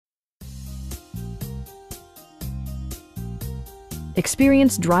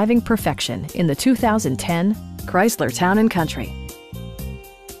Experience driving perfection in the 2010 Chrysler Town & Country.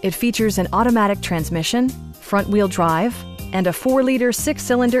 It features an automatic transmission, front-wheel drive, and a 4-liter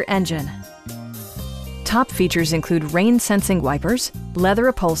 6-cylinder engine. Top features include rain-sensing wipers, leather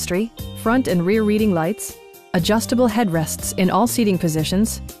upholstery, front and rear reading lights, adjustable headrests in all seating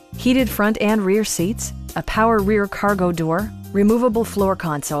positions, heated front and rear seats, a power rear cargo door, removable floor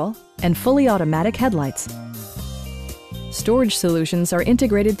console, and fully automatic headlights. Storage solutions are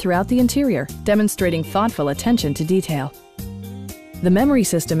integrated throughout the interior, demonstrating thoughtful attention to detail. The memory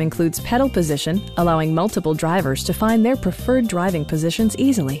system includes pedal position, allowing multiple drivers to find their preferred driving positions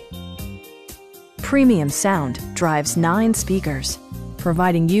easily. Premium sound drives 9 speakers,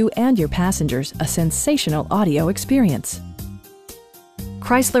 providing you and your passengers a sensational audio experience.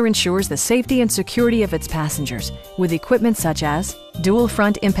 Chrysler ensures the safety and security of its passengers with equipment such as dual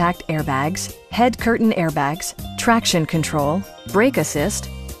front impact airbags, head curtain airbags, traction control, brake assist,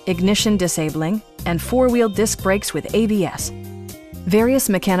 ignition disabling, and 4-wheel disc brakes with ABS. Various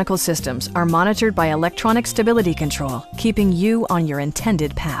mechanical systems are monitored by electronic stability control, keeping you on your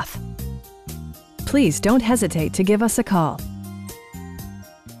intended path. Please don't hesitate to give us a call.